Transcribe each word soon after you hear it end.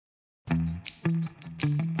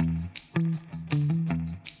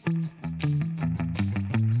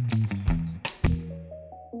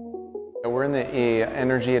We're in the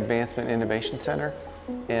Energy Advancement Innovation Center,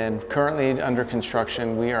 and currently under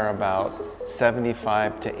construction, we are about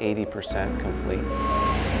 75 to 80% complete.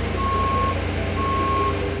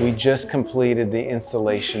 We just completed the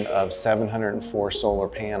installation of 704 solar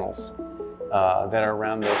panels that are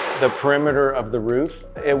around the perimeter of the roof.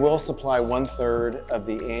 It will supply 1/3 of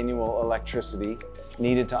the annual electricity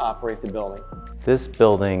needed to operate the building. This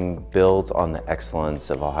building builds on the excellence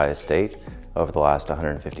of Ohio State over the last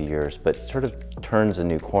 150 years, but sort of turns a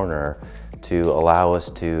new corner to allow us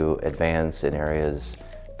to advance in areas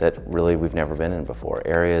that really we've never been in before.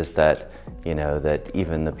 Areas that, that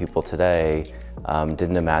even the people today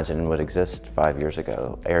didn't imagine would exist 5 years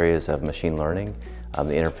ago. Areas of machine learning,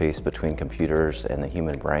 the interface between computers and the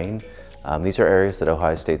human brain. These are areas that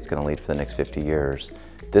Ohio State's going to lead for the next 50 years.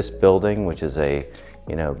 This building, which is a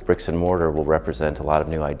bricks and mortar, will represent a lot of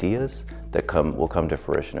new ideas that will come to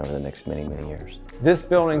fruition over the next many, many years. This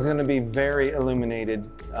building is going to be very illuminated.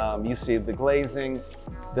 You see the glazing,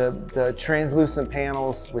 the translucent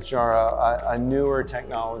panels, which are a newer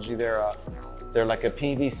technology. They're like a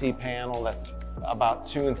PVC panel that's about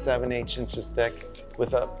 2 7/8 inches thick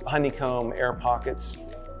with a honeycomb air pockets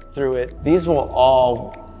through it. These will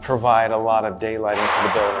all provide a lot of daylight into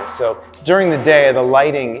the building. So during the day, the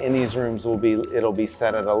lighting in these rooms it'll be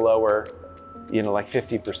set at a lower, like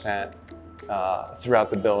 50% throughout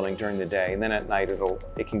the building during the day, and then at night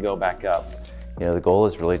it can go back up. The goal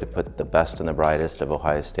is really to put the best and the brightest of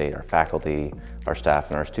Ohio State, our faculty, our staff,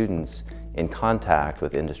 and our students in contact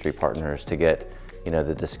with industry partners to get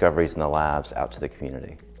the discoveries in the labs out to the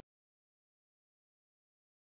community.